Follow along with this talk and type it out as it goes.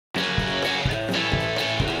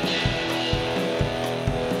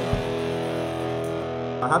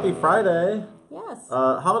Happy Friday. Yes.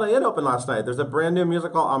 Holiday Inn opened last night. There's a brand new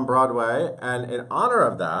musical on Broadway, and in honor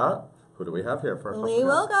of that, who do we have here for Lee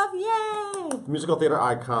Wilkof, yay! Musical theater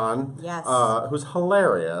icon. Yes. Who's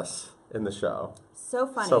hilarious in the show. So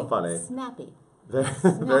funny. So funny. Snappy.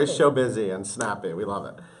 Very show busy and snappy. We love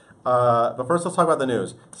it. But first, let's talk about the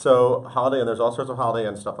news. So, Holiday Inn, there's all sorts of Holiday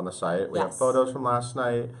Inn stuff on the site. We have photos from last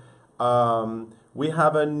night. We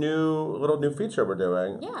have a little new feature we're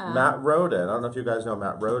doing. Yeah. Matt Roden. I don't know if you guys know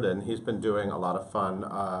Matt Roden. He's been doing a lot of fun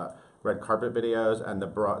red carpet videos and the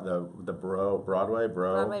Broadway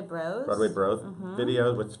Bros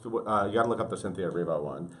videos. Which you got to look up the Cynthia Erivo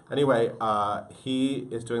one. Anyway, he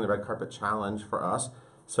is doing the red carpet challenge for us.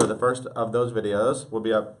 So the first of those videos will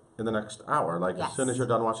be up in the next hour. Like as soon as you're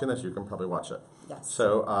done watching this, you can probably watch it. Yes.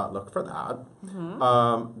 So look for that.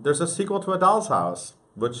 There's a sequel to A Doll's House.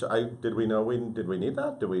 Which did we need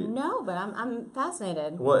that? Did we? No, but I'm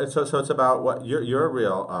fascinated. Well, so it's about what you're a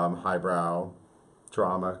real highbrow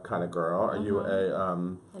drama kind of girl. Are you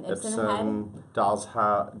an Ibsen Doll's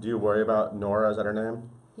House? Do you worry about Nora? Is that her name?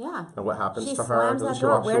 Yeah. And what happens to her? Slams that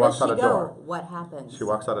door. Where does she go? What happens? She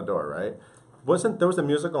walks out a door, right? There was a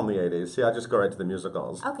musical in the 80s. See, I just go right to the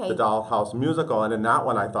musicals. Okay. The Doll's House musical, and in that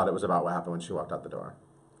one, I thought it was about what happened when she walked out the door.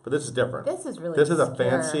 But this is different. This is really. This is a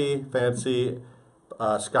fancy.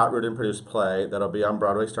 Scott Rudin produced play that'll be on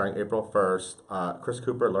Broadway starting April 1st. Chris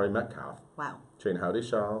Cooper, Laurie Metcalf. Wow. Jane Howdy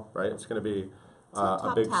Shaw, right? It's going to be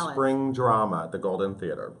a big spring drama at the Golden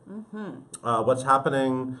Theater. What's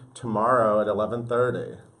happening tomorrow at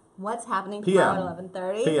 11:30? What's happening tomorrow at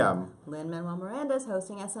 11:30? PM. Lin-Manuel Miranda is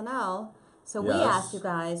hosting SNL. So we asked you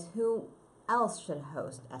guys who else should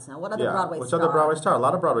host SNL. What other Broadway stars? Which other Broadway star? A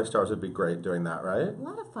lot of Broadway stars would be great doing that, right? A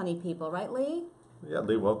lot of funny people, right, Lee? Yeah,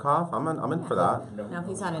 Lee Wilkof. I'm in for that. No,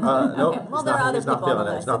 he's not in. No, okay. Well, there are other people on the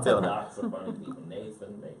list. He's not feeling it. Lots of funny people.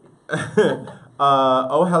 Nathan, maybe.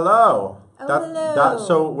 Oh, hello. Hello.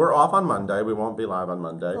 So we're off on Monday. We won't be live on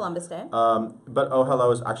Monday. Columbus Day. But Oh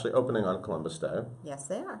Hello is actually opening on Columbus Day. Yes,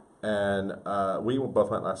 they are. And we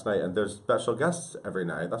both went last night, and there's special guests every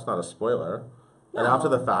night. That's not a spoiler. No. And after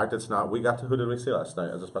the fact, it's not. Who did we see last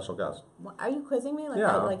night as a special guest? What, are you quizzing me? Like,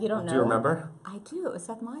 yeah. Like you don't know? Do you remember? I do. It was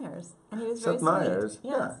Seth Meyers. And he was Seth Meyers.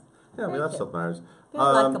 Sweet. Yes. Yeah, we love Seth Meyers. Very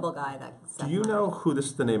likable guy, that Seth Do you Meyers. know who, this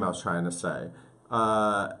is the name I was trying to say.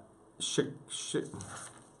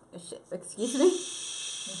 Excuse me?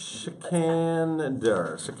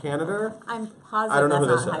 Shikanader? I'm positive I don't know who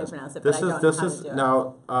that's this not how you is. pronounce it, This but I is don't know how to do it.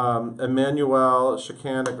 now Emmanuel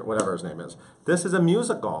Shikanader, whatever his name is. This is a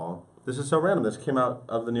musical. This is so random. This came out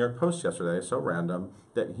of the New York Post yesterday. So random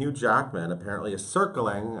that Hugh Jackman apparently is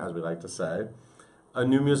circling, as we like to say, a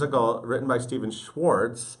new musical written by Stephen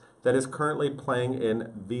Schwartz that is currently playing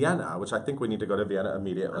in Vienna, which I think we need to go to Vienna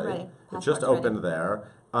immediately. Ready. It just opened there.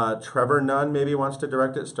 Trevor Nunn maybe wants to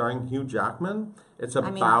direct it, starring Hugh Jackman. It's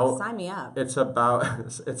about. Sign me up. It's about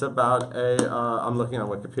a. I'm looking on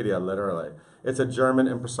Wikipedia literally. It's a German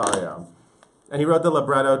impresario, and he wrote the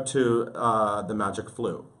libretto to The Magic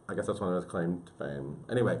Flute. I guess that's one of his claim to fame.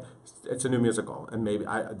 Anyway, it's a new musical, and maybe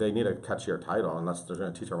they need a catchier title unless they're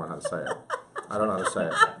going to teach everyone how to say it. I don't know how to say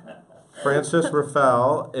it. Francis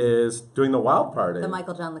Raffel is doing the Wild Party. The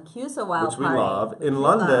Michael John Lacusa Wild Party. Which we love. In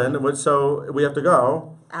London, so we have to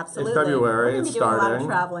go. Absolutely. In February, it's starting. We're going to be doing a lot of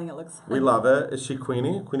traveling, it looks like. We love it. Is she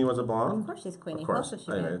Queenie? Queenie was a blonde? Of course she's Queenie. Of course. Most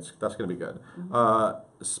of Anyway, that's going to be good.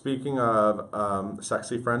 Speaking of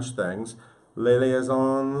sexy French things, Les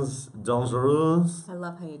Liaisons Dangereuses. I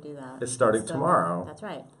love how you do that. It's starting tomorrow. That's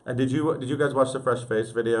right. And did you guys watch the Fresh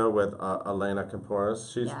Face video with Elena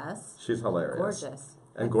Campores? She's hilarious. Gorgeous.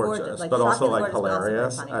 And gorgeous, like, but also like gorgeous,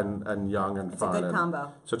 hilarious but also and young and fun. It's a good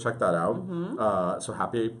combo. So check that out. So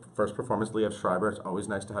happy first performance, Liev Schreiber. It's always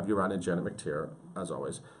nice to have you around, and Janet McTeer, as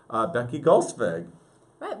always. Becky Goldsvig.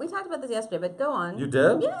 Right, we talked about this yesterday, but go on. You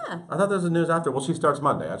did? Yeah. I thought there was news after. Well, she starts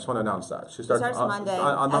Monday. I just want to announce that. She starts Monday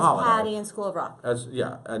on the as holiday. Patty in School of Rock.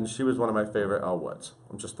 And she was one of my favorite Elle Woods.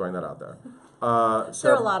 I'm just throwing that out there. There are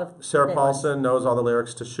a lot of Sarah Paulson knows all the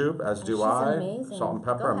lyrics to Shoop, as do I. Amazing. Salt and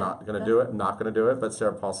Pepper. Go I'm not going to do it. I'm not going to do it, but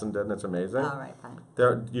Sarah Paulson did, and it's amazing. All right, fine.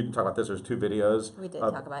 You can talk about this. There's 2 videos. We did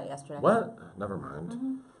talk about it yesterday. What? Never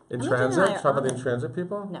mind. In Transit? Talk about the In Transit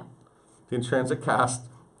people? No. The In Transit cast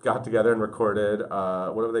got together and recorded, they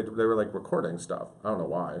were like recording stuff. I don't know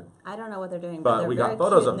why. I don't know what they're doing, but we got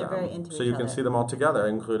photos of them. Very into so you can see them all together,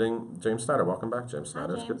 including James Snyder. Welcome back, James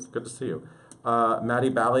Snyder. Hi, James. It's good to see you. Maddie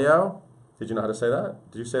Ballio. Did you know how to say that?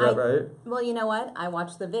 Did you say that right? Well, you know what? I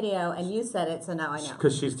watched the video and you said it, so now I know.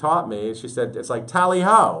 Because she's taught me. She said it's like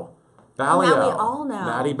tally-ho. Ballio. Now we all know.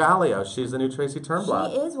 Maddie Ballio. She's the new Tracy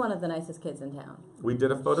Turnblad. She is one of the nicest kids in town. We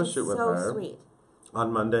did a photo shoot with her. So sweet.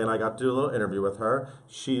 on Monday, and I got to do a little interview with her.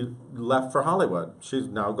 She left for Hollywood. She's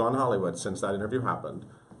now gone to Hollywood since that interview happened.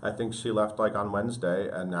 I think she left like on Wednesday,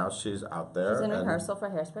 and now she's out there. She's in rehearsal for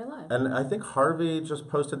Hairspray Live. And I think Harvey just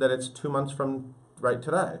posted that it's 2 months from right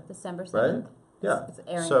today. December 7th. Right? Yeah. It's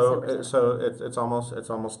airing so December 7th. it's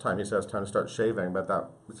almost time. He says time to start shaving, but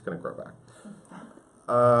it's going to grow back.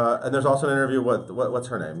 And there's also an interview. What's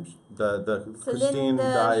her name? The Christine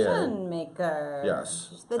Daae. Schoenmaker.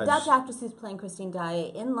 Yes. The Dutch actress who's playing Christine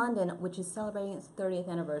Daae in London, which is celebrating its 30th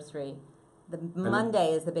anniversary.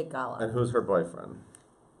 Monday is the big gala. And who's her boyfriend?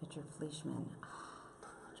 Richard Fleischman.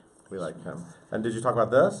 We like him. And did you talk about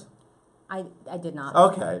this? I did not.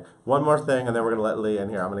 Okay. One more thing, and then we're going to let Lee in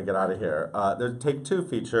here. I'm going to get out of here. There's Take Two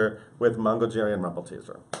feature with Mungo Jerry and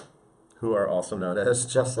Rumpelteazer, who are also known as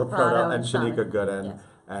Jess Loprado and Shanika Gooden. Yes.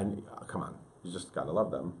 And come on, you just got to love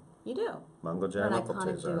them. You do. Mungo Jerry and An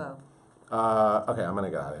iconic Rumpelteazer. duo. Okay, I'm going to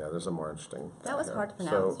get out of here. There's some more interesting. That was hard to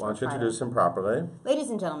pronounce. So why don't you introduce him properly? Ladies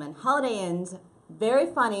and gentlemen, Holiday Inn's very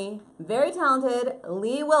funny, very talented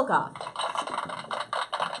Lee Wilkof.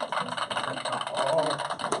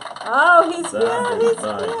 Oh, he's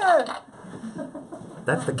here.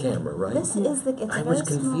 That's the camera, right? This is the. It's I very was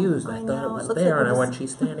confused. Small. I thought it was looks there, like and I went,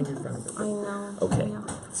 she's standing in front of it. I know. Okay, I know.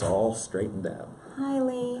 it's all straightened out. Hi,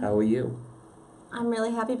 Lee. How are you? I'm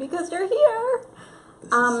really happy because you're here.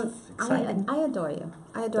 This is exciting. I adore you.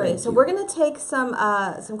 I adore you. Thank So you. we're going to take some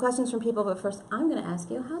questions from people, but first I'm going to ask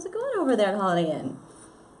you, how's it going over there at Holiday Inn?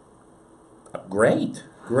 Great.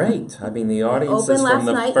 I mean, the audiences Opened last from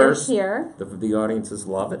the night, first, you're here. the audiences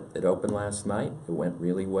love it. It opened last night. It went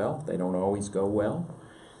really well. They don't always go well.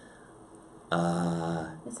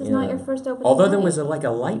 This is not your first opening Although there night. was a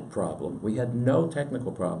light problem. We had no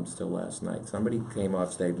technical problems till last night. Somebody came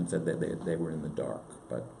off stage and said that they were in the dark,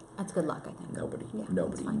 but That's good luck, I think. nobody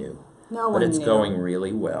that's fine. knew. No one But it's knew. going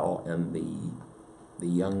really well, and the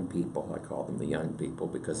young people, I call them the young people,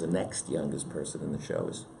 because the next youngest person in the show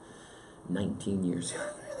is 19 years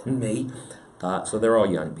younger than me. So they're all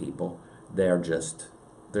young people.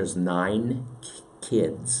 There's 9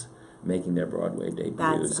 kids making their Broadway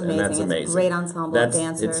debuts. That's amazing. And that's amazing. It's a great ensemble of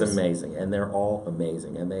dancers. It's amazing, and they're all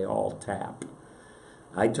amazing, and they all tap.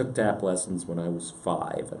 I took tap lessons when I was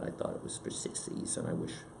 5, and I thought it was for sissies, and I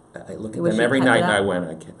look at them every night, and I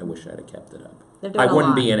wish I'd have kept it up. I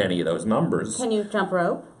wouldn't be in any of those numbers. Can you jump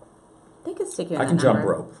rope? They could stick you in I that can jump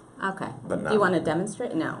number. rope. Okay. But Do you want to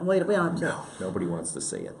demonstrate? No. We don't have to. No, nobody wants to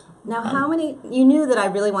see it. Now, how many... You knew that I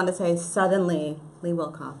really wanted to say, suddenly, Lee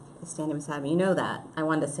Wilkof is standing beside me. You know that. I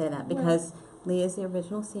wanted to say that because Lee is the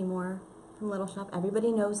original Seymour from Little Shop.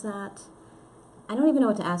 Everybody knows that. I don't even know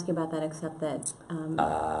what to ask you about that except that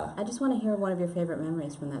I just want to hear one of your favorite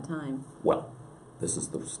memories from that time. Well, this is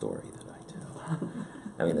the story that I tell.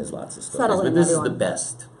 I mean, there's lots of stories, Settle but in, this is everyone. the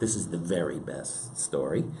best. This is the very best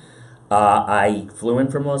story. I flew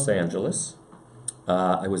in from Los Angeles.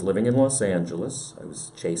 I was living in Los Angeles. I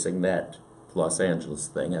was chasing that Los Angeles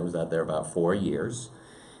thing. I was out there about 4 years.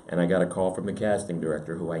 And I got a call from the casting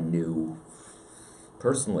director who I knew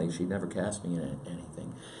personally. She'd never cast me in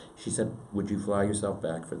anything. She said, would you fly yourself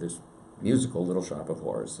back for this musical, Little Shop of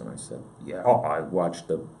Horrors? And I said, yeah. Oh, I watched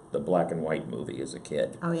the black and white movie as a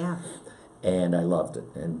kid. Oh, yeah. And I loved it.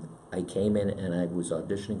 And I came in and I was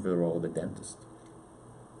auditioning for the role of the dentist.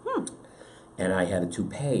 And I had a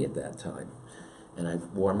toupee at that time. And I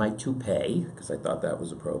wore my toupee because I thought that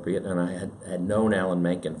was appropriate. And I had known Alan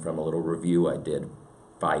Menken from a little review I did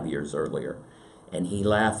 5 years earlier. And he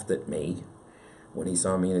laughed at me when he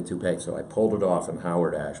saw me in a toupee. So I pulled it off, and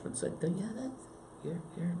Howard Ashman said, yeah,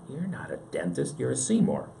 you're not a dentist, you're a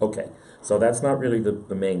Seymour. Okay, so that's not really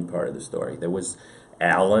the main part of the story. There was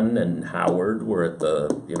Alan and Howard were at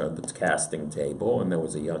the casting table, and there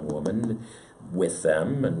was a young woman with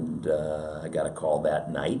them, and I got a call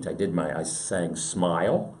that night. I sang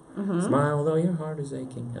Smile. Smile, though your heart is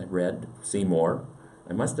aching. I read Seymour.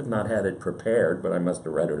 I must have not had it prepared, but I must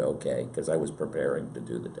have read it okay, because I was preparing to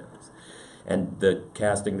do the dentist. And the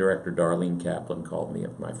casting director, Darlene Kaplan, called me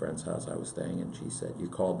at my friend's house I was staying, and she said, you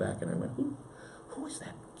called back, and I went, who is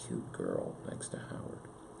that cute girl next to Howard?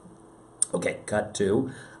 Okay, cut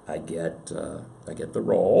to, I get the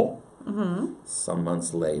role. Some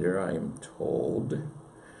months later, I am told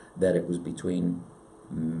that it was between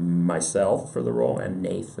myself for the role and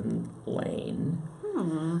Nathan Lane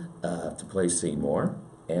to play Seymour.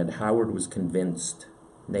 And Howard was convinced,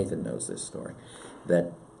 Nathan knows this story,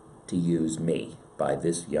 that to use me by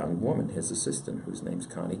this young woman, his assistant, whose name's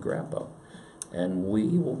Connie Grappo. And we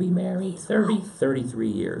will be married 33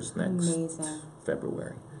 years next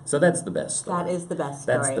February. So that's the best story. That is the best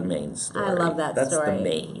story. That's the main story. I love that story. That's the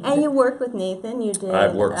main. And you worked with Nathan. You did.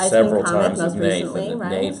 I've worked Ice several Cream Comic times most with Nathan. recently,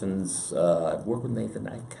 right? I've worked with Nathan.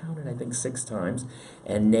 I counted, I think, 6 times.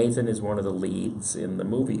 And Nathan is one of the leads in the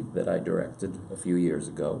movie that I directed a few years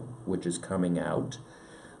ago, which is coming out.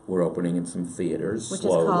 We're opening in some theaters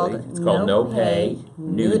slowly. It's called No Pay,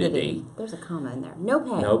 Nudity. There's a comma in there. No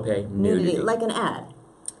pay. No Pay, Nudity. Like an ad.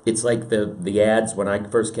 It's like the ads when I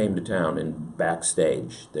first came to town and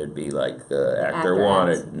backstage. There'd be like the actor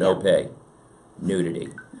wanted, no pay, nudity.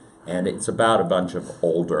 And it's about a bunch of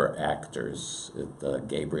older actors.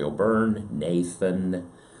 Gabriel Byrne, Nathan,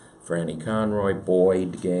 Franny Conroy,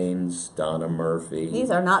 Boyd Gaines, Donna Murphy. These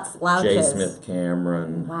are not slouches. J. Smith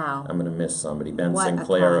Cameron. Wow. I'm going to miss somebody. Ben What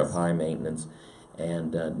Sinclair a of cast. High Maintenance.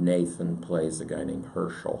 And Nathan plays a guy named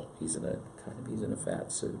Herschel. He's in a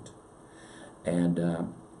fat suit.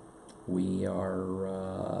 And we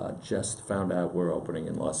are just found out we're opening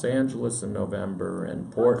in Los Angeles in November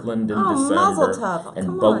and Portland in Mazel December tov. and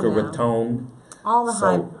Come Boca on now. Raton All the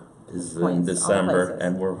high is points, all in the December, places.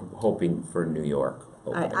 and we're hoping for New York.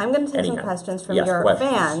 All right, I'm going to take some questions from your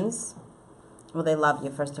fans. Well, they love you,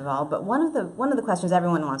 first of all, but one of the questions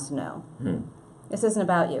everyone wants to know. This isn't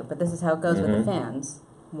about you, but this is how it goes with the fans.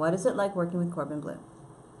 What is it like working with Corbin Bleu?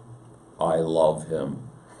 I love him.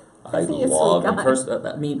 I Isn't he a love sweet him.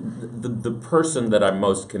 guy? I mean, the person that I'm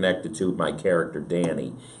most connected to, my character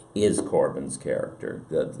Danny, is Corbin's character.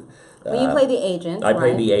 Well, you play the agent. I play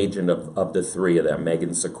right? the agent of the 3 of them,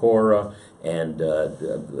 Megan Sikora and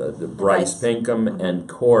the Bryce Pinkham and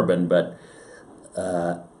Corbin, but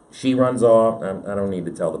she runs off. I don't need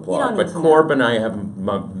to tell the plot, but Corbin I have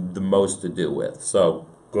the most to do with. So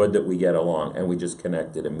good that we get along, and we just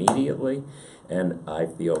connected immediately. And I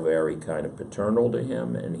feel very kind of paternal to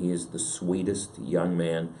him, and he is the sweetest young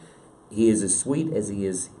man. He is as sweet as he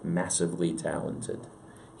is massively talented.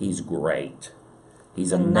 He's great.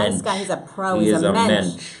 He's a nice guy. He's a pro. He He's is a a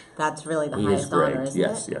mensch. mensch. That's really the He highest is great. honor, isn't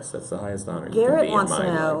Yes, it? yes, that's the highest honor. Garrett you can be wants in to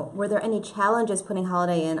my know, life. were there any challenges putting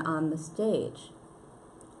Holiday in on the stage?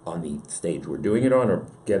 On the stage we're doing it on, or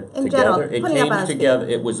get In together? general, It putting up came on a together.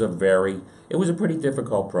 It was a pretty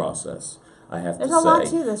difficult process. I have There's to a say. lot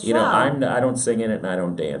to this You know, show. I don't sing in it and I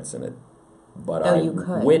don't dance in it, but Though I you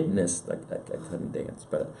could. witnessed. I couldn't dance,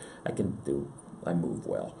 but I move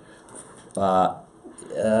well.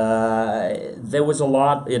 There was a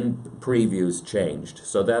lot in previews changed,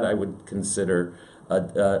 so that I would consider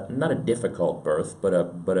not a difficult birth, but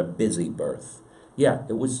a busy birth. Yeah,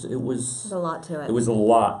 it was. There's a lot to it. It was a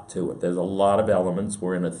lot to it. There's a lot of elements.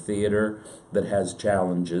 We're in a theater that has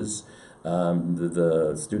challenges.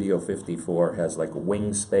 The Studio 54 has like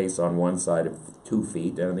wing space on one side of 2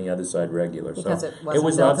 feet and on the other side regular. Because so it wasn't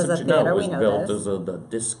was built lots as of, a theater, no, it we was know built this. as a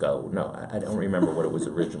disco. No, I don't remember what it was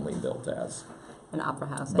originally built as. An opera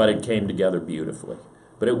house. But it came together beautifully.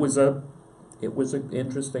 But it was an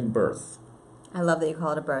interesting birth. I love that you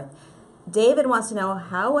call it a birth. David wants to know,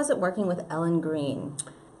 how was it working with Ellen Green?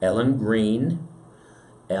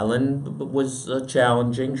 Ellen was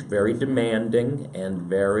challenging, very demanding, and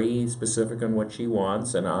very specific on what she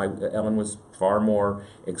wants. And Ellen was far more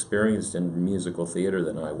experienced in musical theater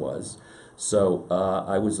than I was. So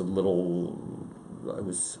I was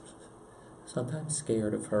sometimes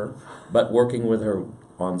scared of her. But working with her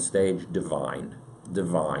on stage, divine.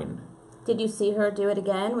 Did you see her do it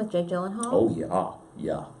again with Jake Gyllenhaal? Oh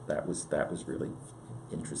yeah. That was really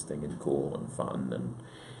interesting and cool and fun and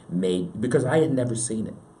because I had never seen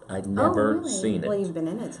it. I'd never really? seen it. Well, you've been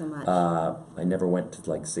in it so much. I never went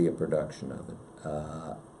to see a production of it.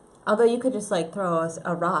 Although you could just throw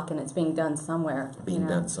a rock and it's being done somewhere.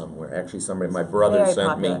 Done somewhere. Actually, my brother Very sent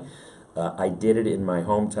popular. me. I did it in my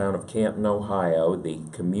hometown of Canton, Ohio. The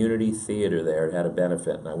community theater there had a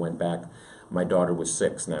benefit, and I went back. My daughter was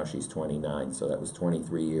 6, now she's 29, so that was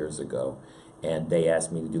 23 years ago. And they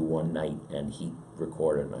asked me to do one night, and he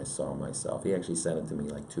recorded, and I saw myself. He actually sent it to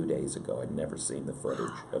me 2 days ago. I'd never seen the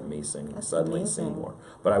footage of me singing That's Suddenly amazing. Seymour.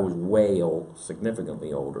 But I was way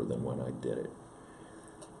significantly older than when I did it.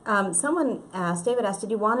 David asked,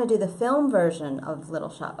 did you want to do the film version of the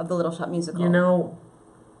Little Shop musical? You know,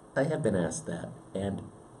 I have been asked that, and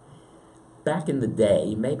back in the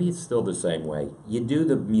day, maybe it's still the same way. You do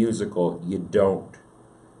the musical, you don't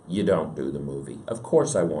do the movie. Of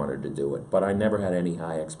course I wanted to do it, but I never had any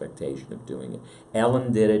high expectation of doing it.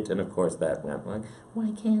 Ellen did it, and of course that meant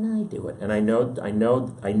why can't I do it? And I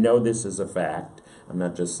know this is a fact. I'm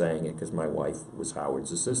not just saying it because my wife was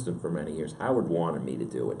Howard's assistant for many years. Howard wanted me to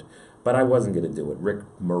do it, but I wasn't going to do it. Rick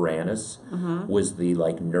Moranis was the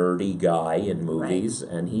nerdy guy in movies,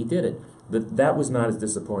 and he did it. That was not as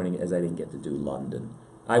disappointing as I didn't get to do London.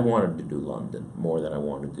 I wanted to do London more than I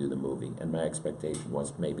wanted to do the movie, and my expectation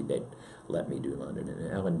was maybe they'd let me do London, and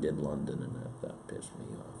Ellen did London, and that pissed me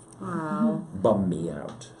off. Wow. Bummed me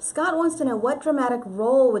out. Scott wants to know, what dramatic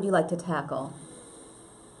role would you like to tackle?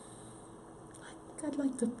 I'd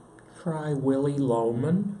like to try Willie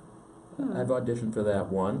Loman. I've auditioned for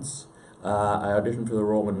that once. I auditioned for the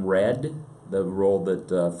role in Red, the role that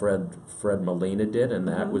Fred Molina did, and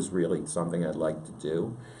that was really something I'd like to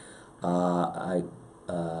do.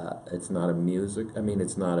 It's not a music. I mean,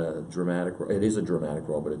 it's not a dramatic. It is a dramatic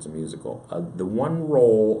role, but it's a musical. The one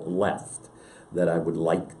role left that I would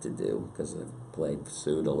like to do, because I've played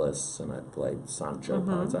Pseudolus and I've played Sancho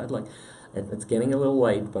Panza. I'd like. It's getting a little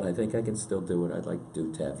late, but I think I can still do it. I'd like to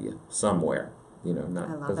do Tevye somewhere. You know,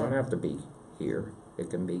 not because I don't have to be here. It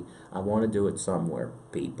can be. I want to do it somewhere.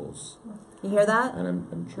 People's. You hear that? And I'm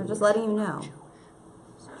Jewish. I'm just letting you know.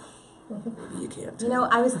 Maybe you can't. Tell. You know,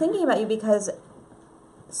 I was thinking about you because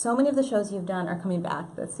so many of the shows you've done are coming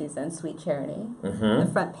back this season. Sweet Charity, The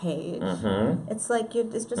Front Page. It's like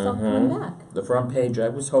it's just all coming back. The Front Page I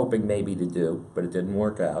was hoping maybe to do, but it didn't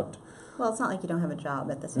work out. Well, it's not like you don't have a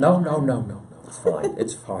job at this. No. It's fine.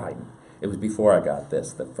 It's fine. It was before I got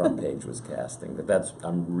this that Front Page was casting. But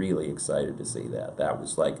I'm really excited to see that. That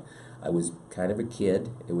was like, I was kind of a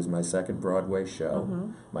kid. It was my second Broadway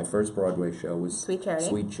show. My first Broadway show was Sweet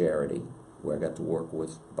Charity, where I got to work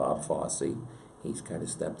with Bob Fosse. He's kind of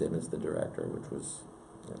stepped in as the director, which was,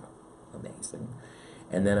 amazing.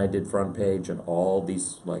 And then I did Front Page, and all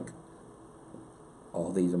these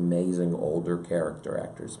amazing older character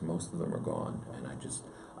actors. Most of them are gone, and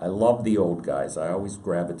I love the old guys. I always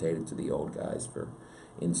gravitated to the old guys for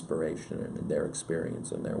inspiration and their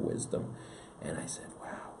experience and their wisdom. And I said,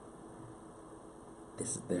 wow,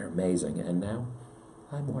 they're amazing. And now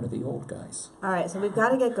I'm one of the old guys. All right, so we've got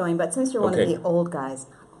to get going. But since you're one of the old guys,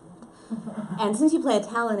 and since you play a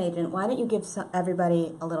talent agent, why don't you give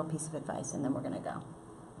everybody a little piece of advice, and then we're going to go.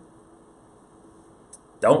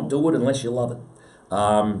 Don't do it unless you love it.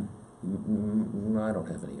 I don't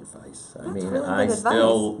have any advice. That's really good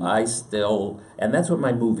I still, and that's what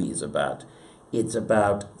my movie is about. It's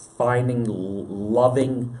about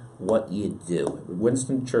loving what you do.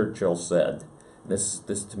 Winston Churchill said, this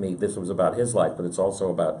to me, this was about his life, but it's also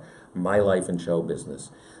about my life in show business.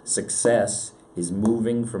 Success is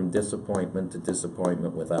moving from disappointment to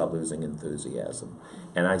disappointment without losing enthusiasm.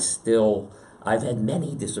 And I've had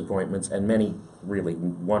many disappointments and many really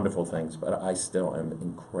wonderful things, but I still am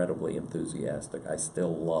incredibly enthusiastic. I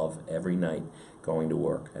still love every night going to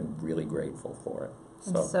work and really grateful for it.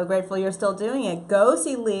 I'm so grateful you're still doing it. Go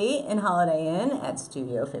see Lee in Holiday Inn at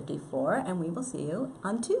Studio 54, and we will see you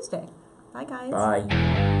on Tuesday. Bye, guys. Bye.